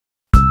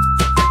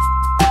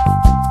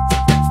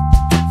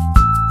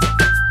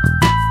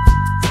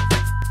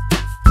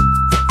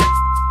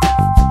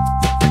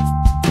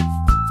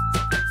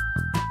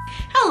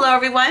Hello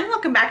everyone,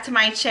 welcome back to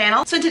my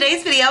channel. So in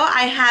today's video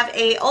I have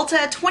a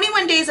Ulta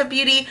 21 days of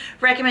beauty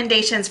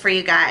recommendations for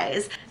you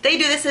guys. They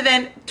do this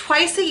event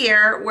twice a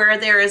year where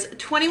there is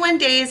 21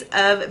 days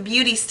of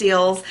beauty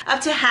steals up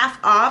to half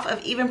off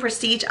of even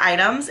prestige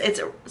items. It's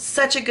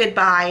such a good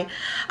buy.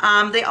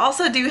 They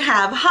also do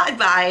have hot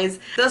buys.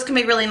 Those can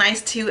be really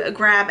nice to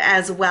grab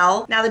as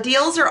well. Now the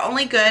deals are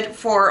only good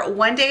for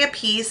 1 day a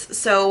piece,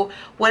 so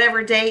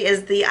whatever day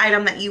is the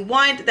item that you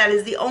want, that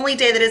is the only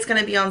day that it's going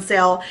to be on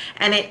sale,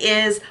 and it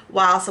is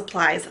while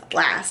supplies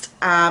last.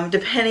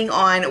 Depending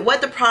on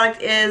what the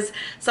product is,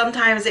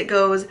 sometimes it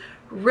goes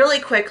really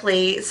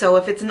quickly, so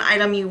if it's an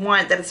item you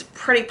want that is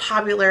pretty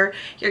popular,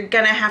 you're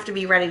gonna have to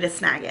be ready to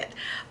snag it.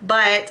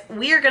 But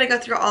we are gonna go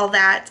through all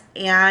that,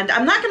 and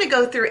I'm not gonna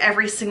go through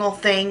every single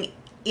thing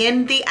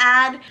in the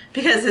ad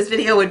because this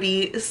video would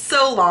be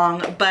so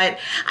long, but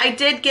I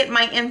did get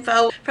my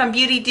info from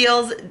Beauty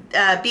Deals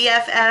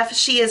BFF.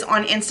 She is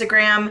on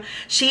Instagram.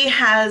 She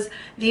has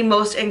the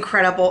most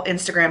incredible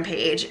Instagram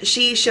page.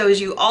 She shows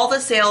you all the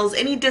sales,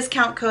 any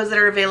discount codes that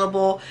are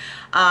available.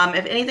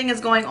 If anything is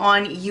going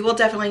on, you will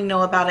definitely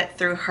know about it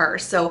through her.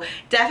 So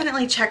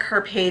definitely check her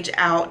page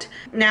out.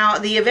 Now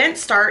the event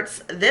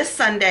starts this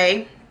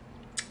Sunday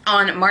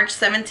on March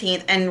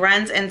 17th and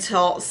runs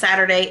until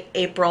Saturday,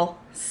 April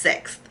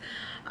 6th.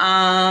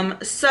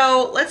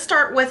 So let's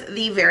start with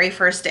the very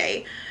first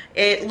day.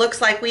 It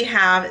looks like we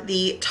have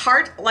the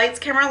Tarte Lights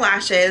Camera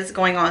Lashes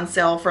going on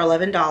sale for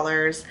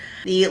 $11.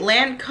 The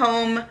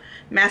Lancome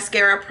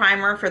Mascara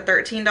Primer for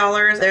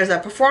 $13. There's a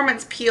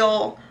Performance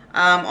Peel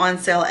on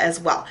sale as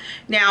well.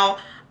 Now,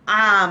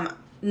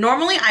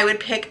 normally I would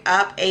pick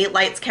up a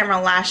Lights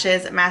Camera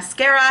Lashes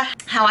mascara.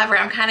 However,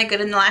 I'm kind of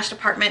good in the lash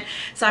department,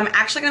 so I'm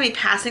actually going to be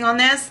passing on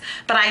this,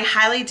 but I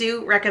highly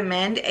do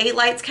recommend a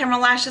Lights Camera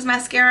Lashes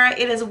mascara.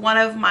 It is one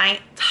of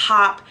my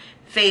top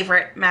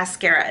favorite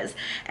mascaras,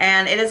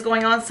 and it is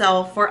going on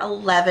sale for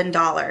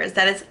 $11.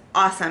 That is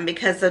awesome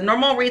because the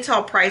normal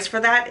retail price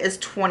for that is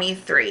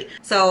 $23.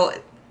 So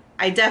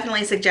I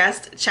definitely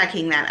suggest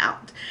checking that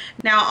out.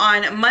 Now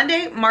on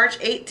Monday, March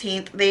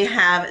 18th, they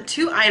have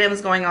 2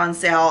 items going on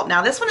sale.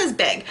 Now this one is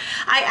big.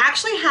 I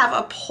actually have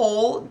a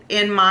poll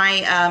in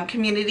my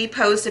community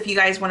post if you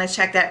guys want to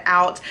check that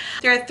out.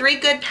 There are 3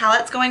 good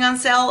palettes going on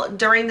sale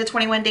during the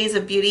 21 days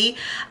of beauty,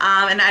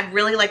 and I'd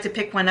really like to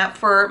pick one up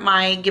for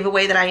my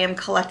giveaway that I am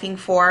collecting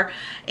for.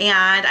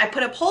 And I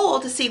put a poll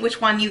to see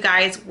which one you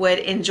guys would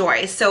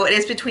enjoy. So it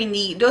is between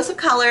the Dose of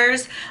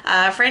Colors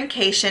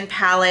Friendcation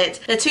palette,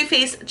 the Too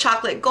Faced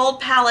Chocolate Gold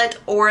palette,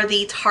 or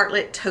the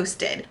Tartelette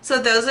Toasted.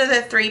 So those are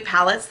the 3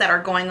 palettes that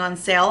are going on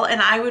sale, and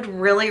I would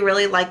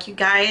really like you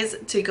guys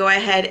to go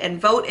ahead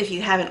and vote if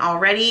you haven't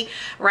already.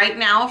 Right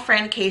now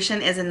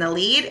Friendcation is in the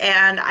lead,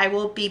 and I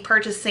will be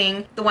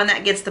purchasing the one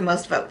that gets the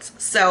most votes.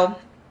 So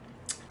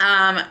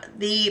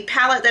the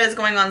palette that is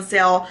going on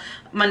sale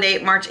Monday,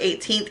 March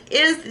 18th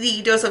is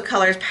the Dose of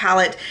Colors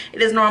palette.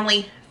 It is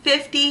normally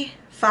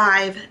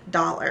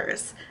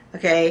 $55.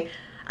 Okay,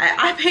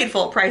 I paid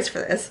full price for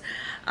this.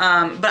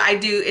 But I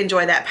do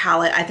enjoy that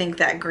palette. I think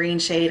that green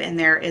shade in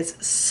there is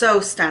so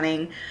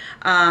stunning.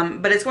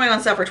 But it's going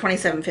on sale for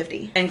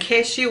 $27.50. In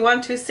case you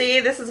want to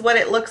see, this is what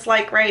it looks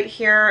like right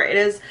here. It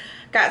is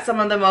got some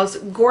of the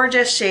most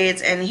gorgeous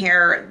shades in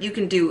here. You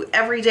can do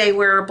everyday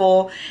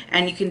wearable,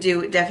 and you can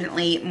do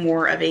definitely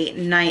more of a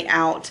night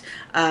out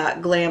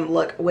glam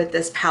look with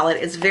this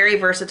palette. It's very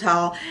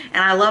versatile,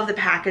 and I love the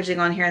packaging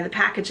on here. The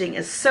packaging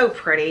is so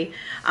pretty.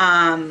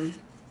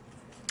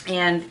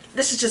 And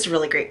this is just a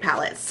really great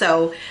palette.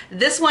 So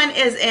this one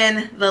is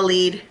in the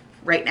lead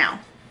right now.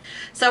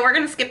 So we're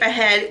going to skip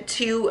ahead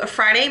to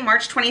Friday,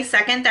 March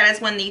 22nd. That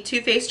is when the Too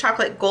Faced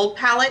Chocolate Gold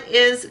palette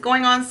is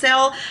going on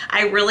sale.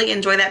 I really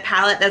enjoy that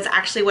palette. That's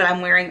actually what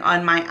I'm wearing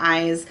on my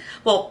eyes.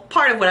 Well,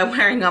 part of what I'm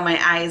wearing on my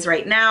eyes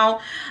right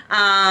now.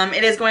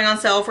 It is going on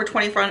sale for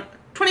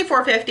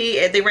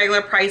 $24.50. The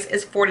regular price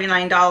is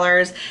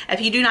 $49.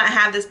 If you do not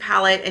have this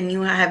palette and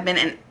you have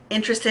been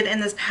interested in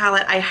this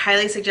palette, I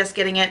highly suggest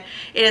getting it.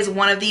 It is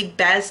one of the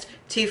best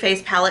Too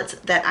Faced palettes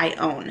that I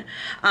own.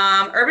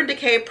 Urban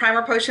Decay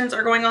Primer Potions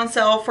are going on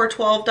sale for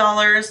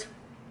 $12.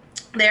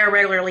 They are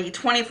regularly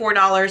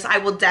 $24. I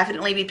will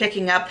definitely be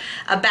picking up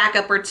a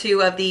backup or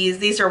 2 of these.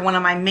 These are one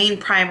of my main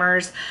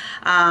primers.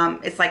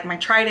 It's like my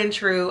tried and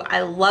true.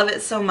 I love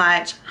it so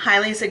much.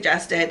 Highly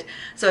suggest it.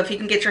 So if you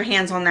can get your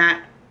hands on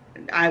that,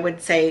 I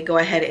would say go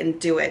ahead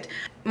and do it.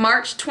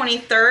 March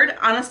 23rd,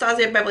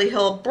 Anastasia Beverly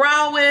Hills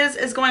Brow Wiz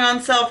is going on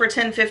sale for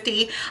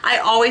 $10.50. I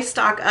always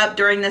stock up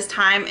during this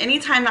time.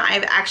 Anytime that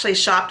I've actually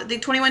shopped the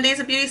 21 days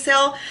of beauty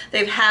sale,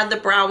 they've had the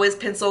Brow Wiz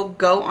pencil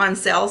go on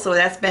sale. So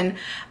that's been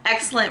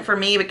excellent for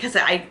me because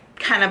I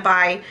kind of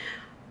buy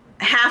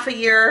half a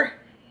year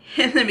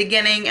in the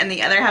beginning and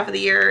the other half of the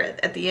year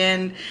at the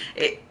end.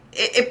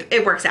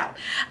 It works out.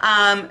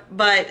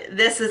 But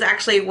this is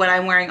actually what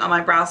I'm wearing on my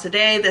brows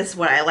today. This is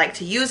what I like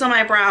to use on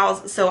my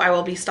brows, so I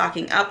will be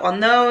stocking up on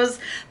those.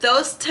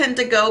 Those tend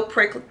to go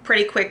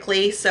pretty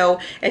quickly, so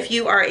if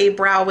you are a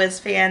Brow Wiz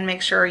fan,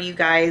 make sure you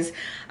guys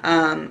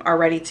are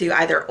ready to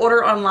either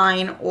order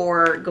online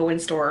or go in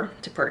store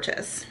to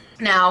purchase.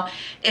 Now,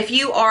 if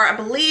you are, I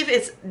believe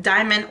it's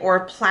Diamond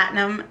or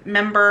Platinum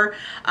member,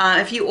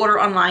 if you order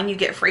online, you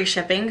get free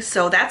shipping.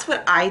 So that's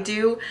what I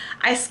do.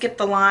 I skip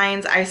the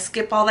lines, I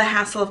skip all the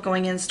hassle of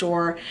going in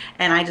store,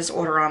 and I just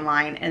order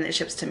online and it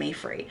ships to me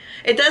free.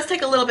 It does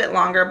take a little bit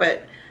longer,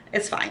 but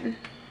it's fine.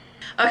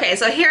 Okay,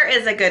 so here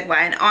is a good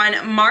one.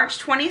 On March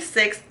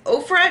 26th,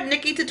 Ofra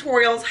Nikki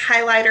Tutorials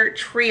Highlighter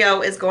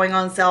Trio is going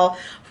on sale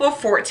for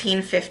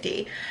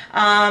 $14.50.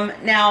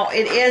 Now,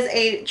 it is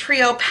a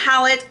trio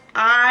palette.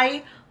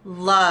 I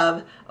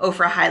love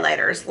Ofra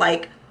highlighters,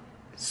 like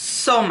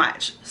so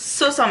much.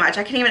 So much.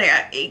 I can't even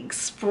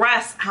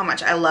express how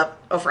much I love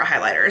Ofra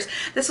highlighters.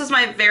 This was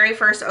my very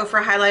first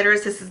Ofra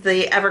highlighters. This is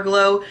the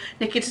Everglow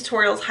Nikki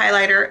Tutorials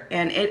highlighter,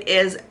 and it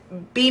is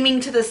beaming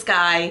to the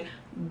sky.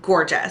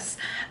 Gorgeous.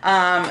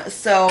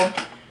 So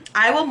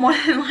I will more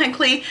than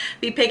likely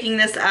be picking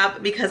this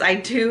up because I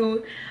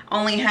do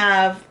only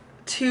have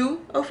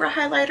 2 Ofra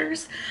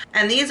highlighters,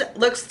 and these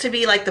looks to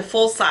be like the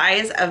full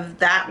size of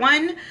that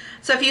one.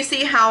 So if you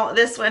see how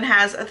this one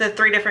has the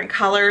 3 different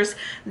colors,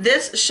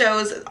 this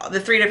shows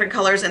the 3 different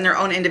colors in their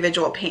own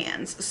individual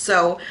pans.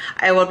 So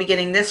I will be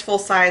getting this full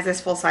size,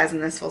 this full size,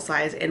 and this full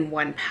size in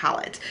one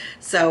palette.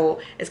 So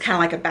it's kind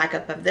of like a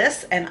backup of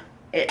this, and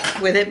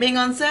with it being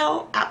on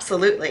sale,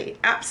 absolutely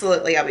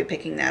I'll be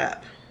picking that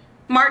up.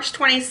 March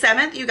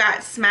 27th, you got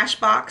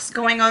Smashbox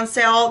going on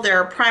sale.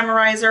 Their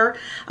primerizer,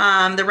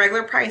 the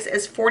regular price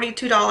is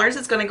 $42.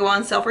 It's going to go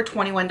on sale for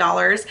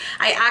 $21.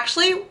 I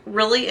actually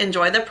really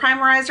enjoy the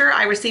primerizer.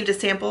 I received a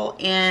sample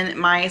in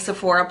my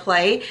Sephora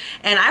play,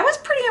 and I was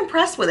pretty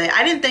impressed with it.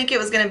 I didn't think it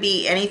was going to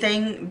be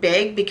anything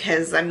big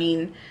because, I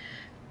mean,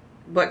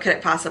 what could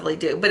it possibly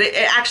do? But it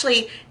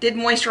actually did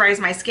moisturize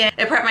my skin.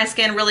 It prepped my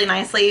skin really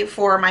nicely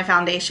for my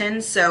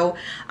foundation, so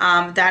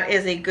that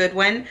is a good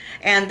one.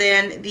 And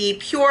then the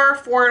Pure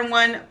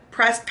 4-in-1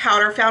 pressed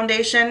powder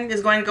foundation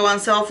is going to go on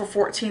sale for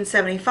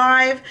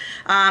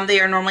 $14.75. They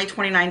are normally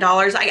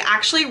 $29. I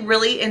actually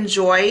really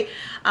enjoy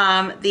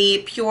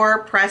the Pure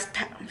pressed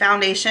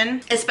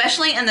foundation,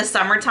 especially in the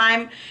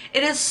summertime.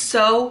 It is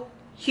so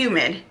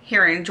humid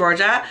here in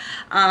Georgia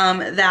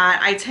that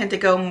I tend to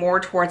go more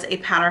towards a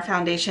powder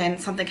foundation,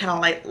 something kind of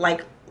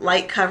like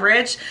light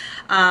coverage,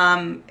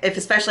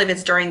 especially if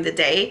it's during the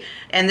day.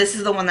 And this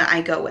is the one that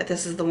I go with.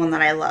 This is the one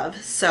that I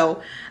love.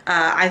 So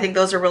I think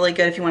those are really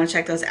good if you want to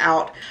check those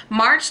out.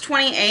 March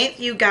 28th,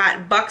 you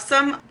got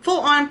Buxom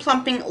full-on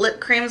plumping lip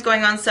creams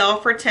going on sale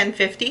for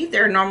 $10.50.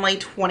 They're normally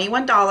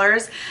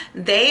 $21.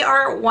 They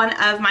are one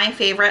of my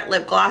favorite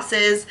lip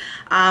glosses.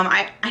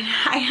 I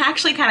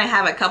actually kind of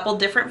have a couple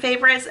different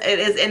favorites. It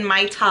is in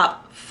my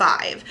top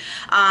 5.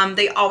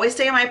 They always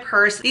stay in my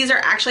purse. These are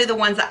actually the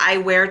ones that I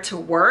wear to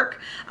work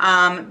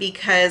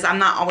because I'm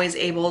not always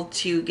able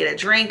to get a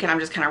drink and I'm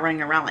just kind of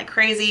running around like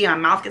crazy. My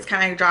mouth gets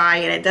kind of dry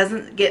and it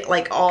doesn't get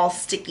like all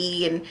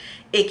sticky and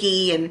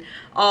icky and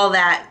all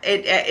that.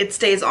 It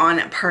stays on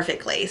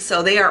perfectly.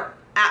 So they are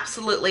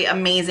absolutely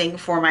amazing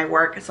for my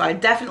work. So I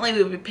definitely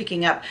will be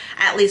picking up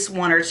at least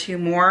 1 or 2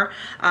 more,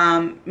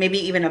 maybe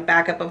even a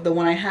backup of the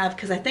one I have,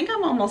 because I think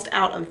I'm almost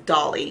out of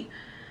Dolly.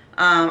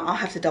 I'll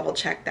have to double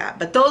check that,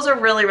 but those are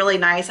really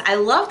nice. I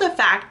love the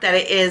fact that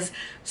it is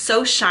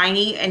so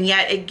shiny and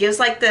yet it gives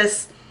like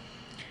this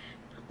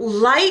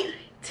light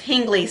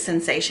tingly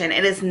sensation.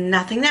 It is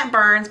nothing that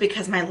burns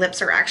because my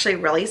lips are actually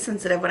really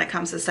sensitive when it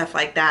comes to stuff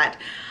like that,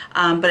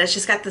 but it's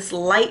just got this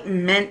light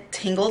mint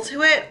tingle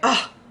to it.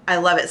 Oh, I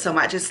love it so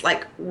much. It's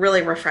like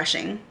really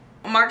refreshing.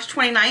 March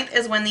 29th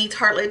is when the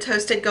Tartelette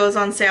Toasted goes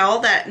on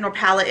sale. That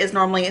palette is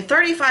normally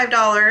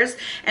 $35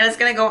 and it's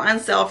going to go on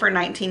sale for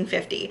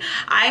 $19.50.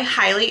 I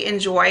highly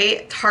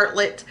enjoy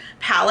Tartelette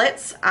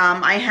palettes.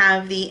 I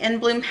have the In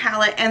Bloom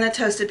palette and the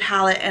Toasted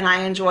palette, and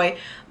I enjoy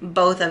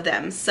both of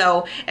them.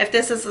 So if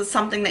this is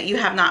something that you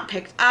have not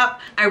picked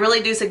up, I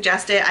really do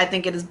suggest it. I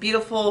think it is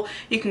beautiful.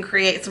 You can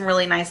create some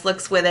really nice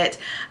looks with it,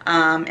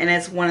 and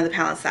it's one of the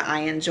palettes that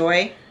I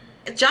enjoy.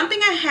 Jumping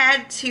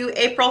ahead to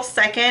April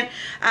 2nd,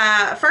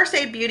 First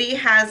Aid Beauty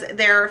has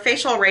their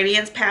facial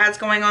radiance pads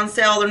going on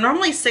sale. They're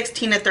normally $16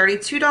 to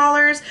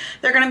 $32.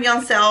 They're going to be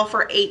on sale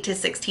for $8 to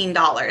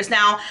 $16.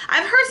 Now,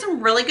 I've heard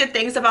some really good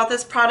things about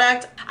this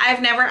product.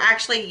 I've never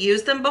actually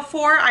used them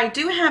before. I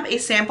do have a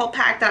sample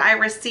pack that I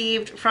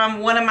received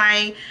from one of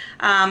my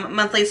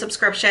monthly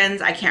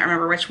subscriptions. I can't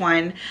remember which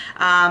one.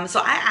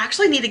 So I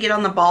actually need to get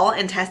on the ball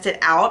and test it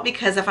out,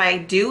 because if I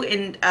do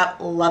end up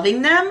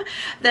loving them,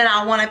 then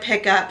I'll want to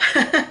pick up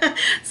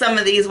some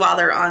of these while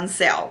they're on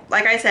sale.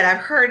 Like I said,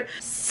 I've heard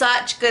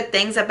such good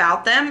things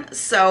about them,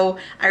 so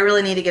I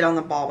really need to get on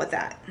the ball with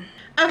that.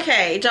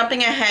 Okay, jumping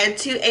ahead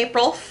to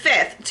April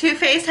 5th, Too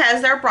Faced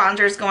has their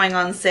bronzers going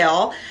on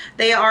sale.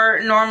 They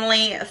are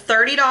normally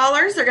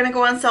 $30. They're going to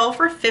go on sale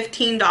for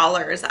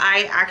 $15.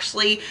 I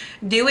actually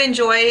do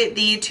enjoy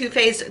the Too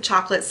Faced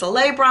Chocolate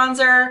Soleil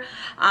bronzer.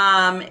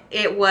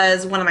 It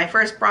was one of my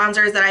first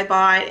bronzers that I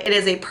bought. It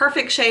is a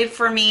perfect shade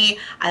for me.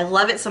 I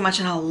love it so much,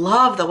 and I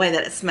love the way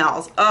that it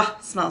smells. Oh,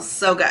 it smells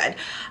so good.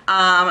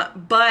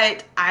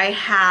 But I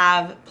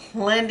have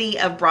plenty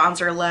of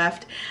bronzer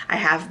left. I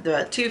have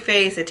the Too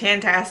Faced, the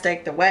Tan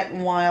fantastic. The Wet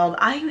n Wild.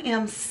 I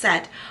am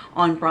set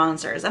on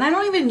bronzers, and I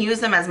don't even use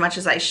them as much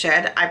as I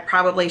should. I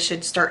probably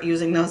should start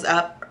using those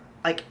up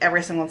like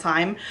every single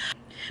time.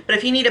 But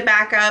if you need a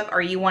backup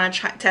or you want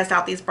to test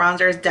out these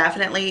bronzers,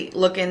 definitely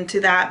look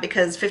into that,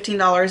 because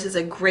 $15 is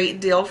a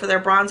great deal for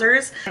their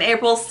bronzers. On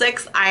April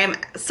 6th, I am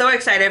so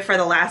excited for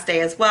the last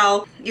day as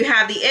well. You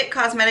have the IT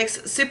Cosmetics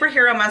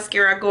Superhero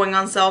Mascara going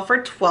on sale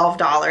for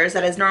 $12.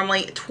 That is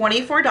normally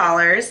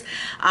 $24.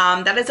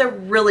 That is a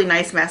really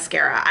nice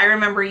mascara. I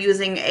remember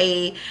using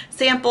a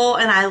sample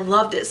and I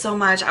loved it so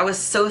much. I was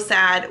so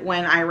sad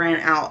when I ran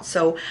out.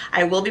 So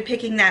I will be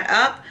picking that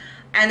up.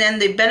 And then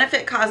the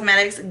Benefit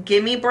Cosmetics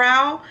Gimme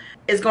Brow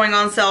is going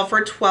on sale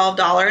for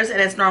 $12, and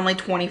it's normally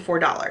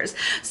 $24.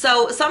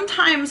 So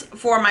sometimes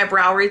for my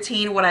brow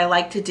routine, what I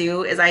like to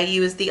do is I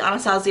use the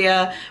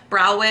Anastasia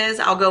Brow Wiz.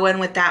 I'll go in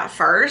with that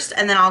first,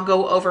 and then I'll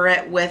go over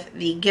it with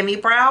the Gimme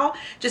Brow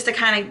just to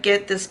kind of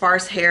get the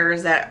sparse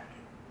hairs that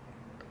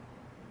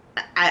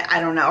I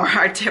don't know,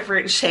 are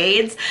different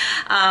shades,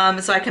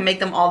 so I can make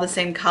them all the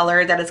same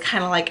color. That has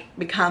kind of like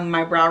become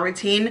my brow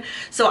routine.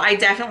 So I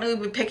definitely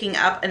will be picking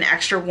up an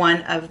extra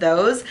one of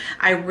those.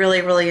 I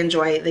really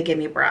enjoy the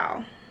Gimme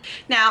Brow.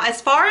 Now,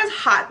 as far as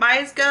hot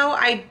buys go,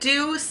 I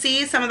do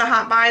see some of the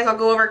hot buys. I'll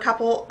go over a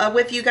couple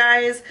with you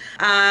guys.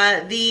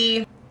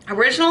 The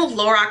original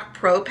Lorac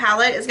Pro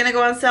palette is going to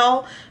go on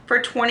sale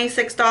for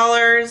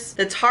 $26.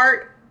 The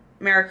Tarte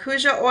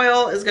Maracuja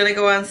oil is going to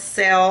go on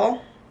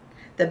sale.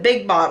 The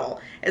big bottle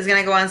is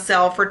going to go on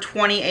sale for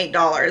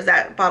 $28.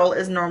 That bottle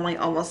is normally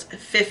almost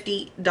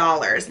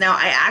 $50. Now,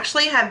 I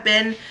actually have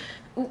been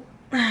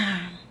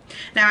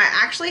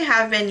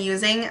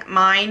using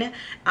mine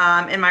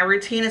in my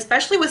routine,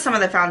 especially with some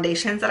of the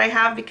foundations that I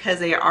have, because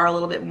they are a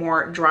little bit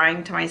more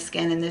drying to my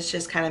skin, and this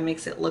just kind of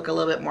makes it look a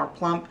little bit more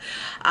plump.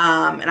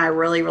 And I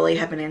really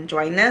have been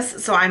enjoying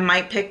this, so I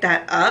might pick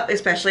that up,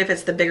 especially if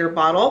it's the bigger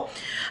bottle.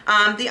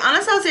 The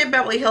Anastasia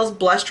Beverly Hills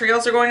Blush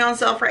Trios are going on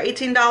sale for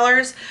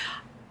 $18.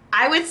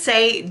 I would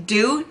say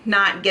do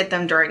not get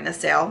them during the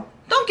sale.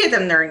 Don't get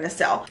them during the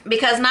sale,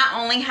 because not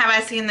only have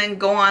I seen them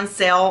go on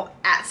sale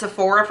at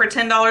Sephora for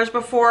 $10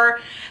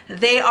 before,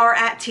 they are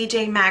at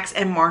TJ Maxx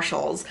and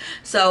Marshall's.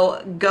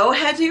 So go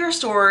ahead to your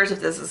stores if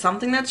this is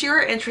something that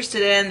you're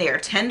interested in. They are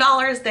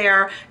 $10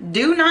 there.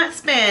 Do not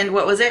spend,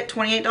 what was it,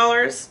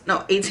 $28?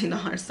 No,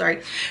 $18,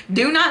 sorry.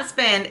 Do not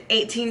spend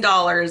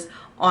 $18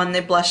 on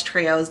the blush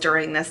trios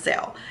during this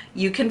sale.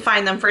 You can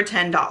find them for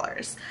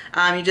 $10.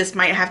 You just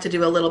might have to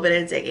do a little bit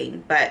of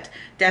digging, but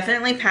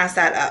definitely pass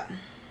that up.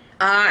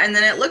 And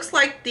then it looks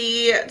like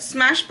the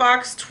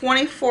Smashbox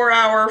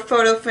 24-hour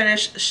photo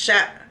finish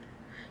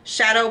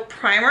shadow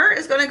primer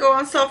is going to go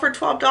on sale for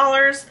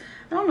 $12.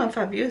 I don't know if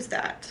I've used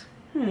that.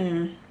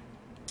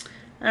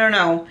 I don't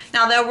know.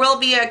 Now, there will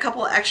be a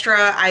couple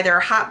extra either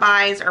hot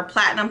buys or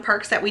platinum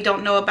perks that we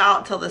don't know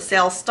about till the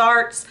sale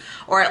starts,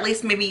 or at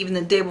least maybe even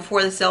the day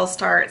before the sale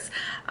starts.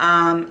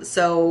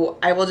 So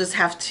I will just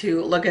have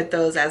to look at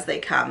those as they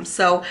come.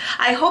 So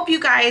I hope you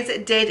guys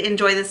did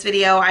enjoy this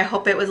video. I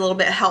hope it was a little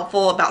bit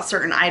helpful about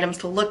certain items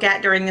to look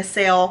at during the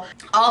sale.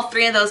 All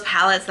three of those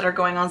palettes that are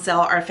going on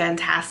sale are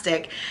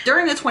fantastic.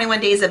 During the 21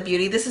 Days of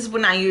Beauty, this is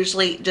when I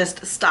usually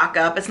just stock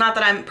up. It's not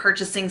that I'm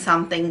purchasing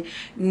something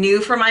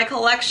new for my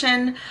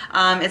collection.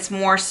 It's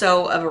more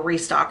so of a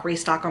restock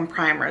on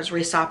primers,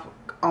 restock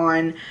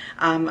on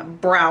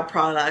brow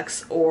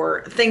products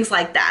or things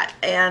like that.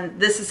 And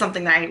this is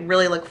something that I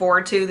really look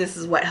forward to. This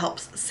is what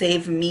helps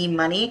save me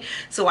money,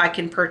 so I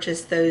can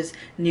purchase those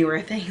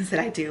newer things that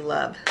I do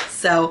love.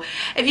 So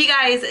if you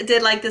guys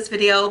did like this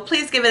video,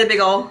 please give it a big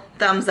ol'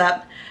 thumbs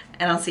up,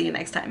 and I'll see you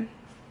next time.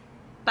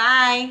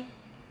 Bye.